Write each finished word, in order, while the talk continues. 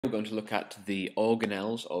We're going to look at the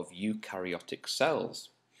organelles of eukaryotic cells.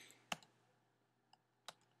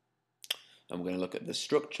 And we're going to look at the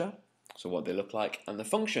structure, so what they look like, and the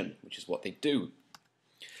function, which is what they do.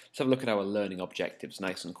 Let's have a look at our learning objectives.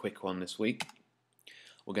 Nice and quick one this week.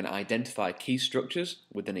 We're going to identify key structures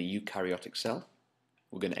within a eukaryotic cell.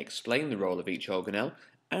 We're going to explain the role of each organelle,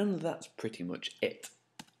 and that's pretty much it.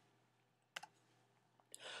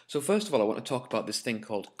 So first of all, I want to talk about this thing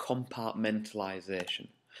called compartmentalisation.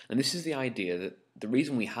 And this is the idea that the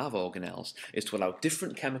reason we have organelles is to allow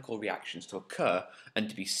different chemical reactions to occur and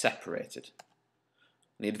to be separated.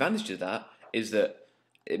 And the advantage of that is that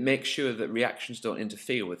it makes sure that reactions don't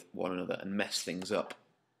interfere with one another and mess things up.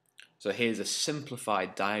 So here's a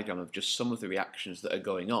simplified diagram of just some of the reactions that are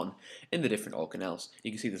going on in the different organelles.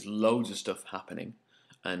 You can see there's loads of stuff happening,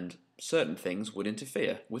 and certain things would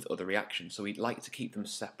interfere with other reactions, so we'd like to keep them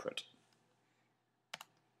separate.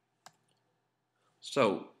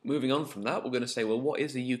 So, moving on from that, we're going to say, well, what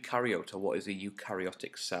is a eukaryote, or what is a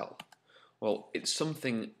eukaryotic cell? Well, it's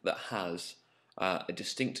something that has a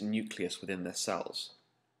distinct nucleus within their cells.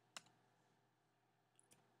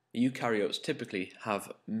 Eukaryotes typically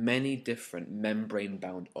have many different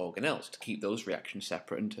membrane-bound organelles to keep those reactions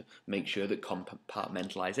separate and to make sure that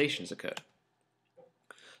compartmentalisation has occurred.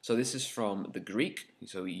 So this is from the Greek,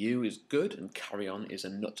 so eu is good and karyon is a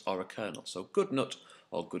nut or a kernel. So good nut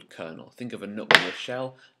or good kernel. Think of a nut with a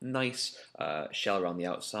shell, nice shell around the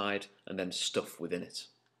outside, and then stuff within it.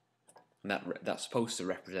 And that's supposed to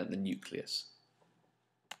represent the nucleus.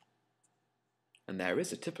 And there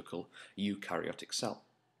is a typical eukaryotic cell.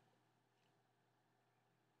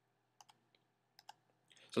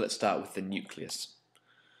 So let's start with the nucleus.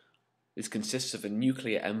 This consists of a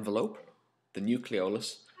nuclear envelope, the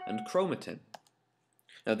nucleolus, and chromatin.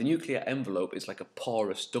 Now the nuclear envelope is like a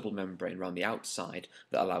porous double membrane around the outside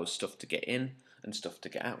that allows stuff to get in and stuff to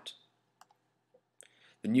get out.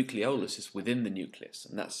 The nucleolus is within the nucleus,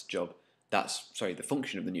 and the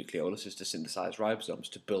function of the nucleolus is to synthesize ribosomes,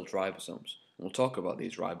 to build ribosomes. And we'll talk about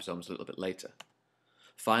these ribosomes a little bit later.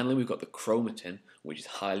 Finally, we've got the chromatin, which is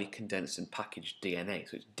highly condensed and packaged DNA.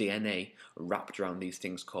 So it's DNA wrapped around these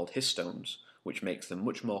things called histones, which makes them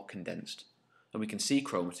much more condensed. And we can see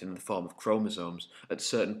chromatin in the form of chromosomes at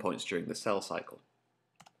certain points during the cell cycle.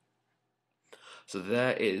 So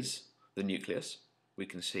there is the nucleus. We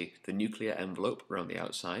can see the nuclear envelope around the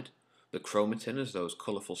outside, the chromatin as those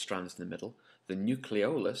colourful strands in the middle, the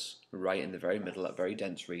nucleolus right in the very middle, that very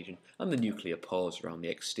dense region, and the nuclear pores around the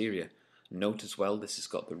exterior. Note as well this has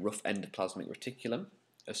got the rough endoplasmic reticulum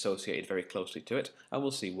associated very closely to it, and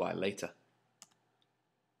we'll see why later.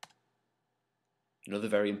 Another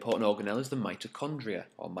very important organelle is the mitochondria,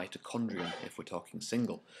 or mitochondrion if we're talking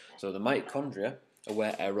single. So the mitochondria are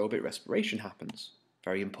where aerobic respiration happens.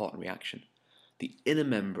 Very important reaction. The inner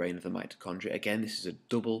membrane of the mitochondria, again this is a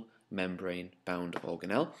double membrane bound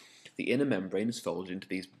organelle. The inner membrane is folded into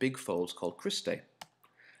these big folds called cristae,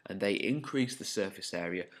 and they increase the surface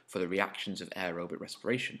area for the reactions of aerobic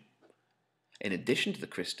respiration. In addition to the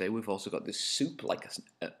cristae, we've also got this soup like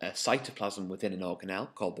a cytoplasm within an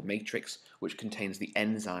organelle called the matrix, which contains the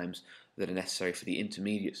enzymes that are necessary for the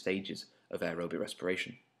intermediate stages of aerobic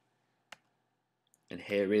respiration. And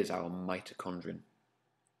here is our mitochondrion.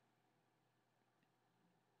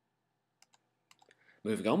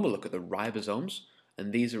 Moving on, we'll look at the ribosomes,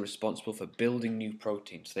 and these are responsible for building new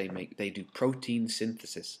proteins. They do protein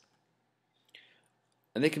synthesis.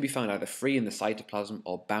 And they can be found either free in the cytoplasm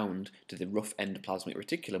or bound to the rough endoplasmic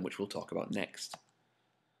reticulum, which we'll talk about next.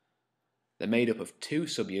 They're made up of two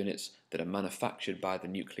subunits that are manufactured by the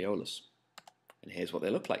nucleolus. And here's what they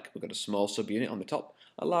look like. We've got a small subunit on the top,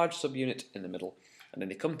 a large subunit in the middle, and then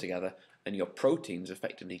they come together and your proteins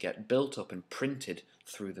effectively get built up and printed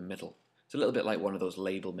through the middle. It's a little bit like one of those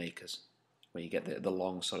label makers, where you get the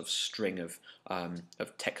long sort of string of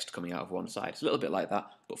text coming out of one side. It's a little bit like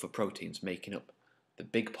that, but for proteins, making up the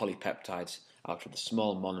big polypeptides out of the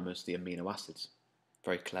small monomers, the amino acids.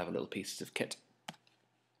 Very clever little pieces of kit.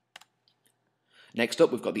 Next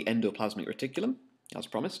up, we've got the endoplasmic reticulum, as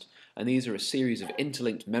promised, and these are a series of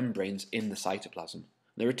interlinked membranes in the cytoplasm.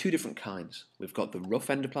 There are two different kinds. We've got the rough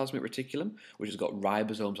endoplasmic reticulum, which has got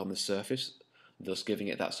ribosomes on the surface, thus giving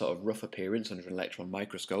it that sort of rough appearance under an electron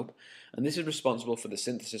microscope, and this is responsible for the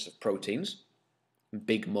synthesis of proteins,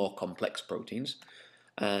 big, more complex proteins.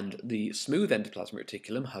 And the smooth endoplasmic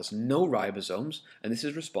reticulum has no ribosomes, and this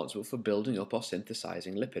is responsible for building up or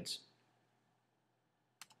synthesizing lipids.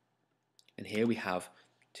 And here we have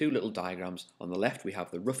two little diagrams. On the left we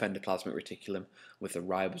have the rough endoplasmic reticulum with the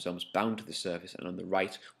ribosomes bound to the surface, and on the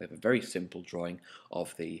right we have a very simple drawing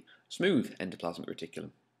of the smooth endoplasmic reticulum.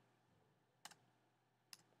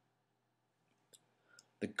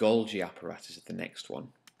 The Golgi apparatus is the next one.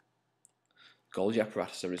 Golgi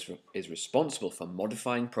apparatus is responsible for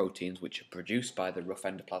modifying proteins which are produced by the rough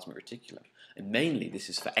endoplasmic reticulum, and mainly this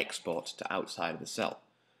is for export to outside of the cell.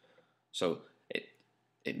 So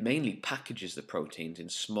it mainly packages the proteins in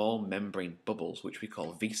small membrane bubbles which we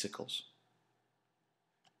call vesicles.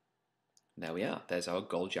 There we are, there's our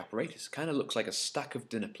Golgi apparatus. Kind of looks like a stack of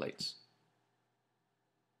dinner plates.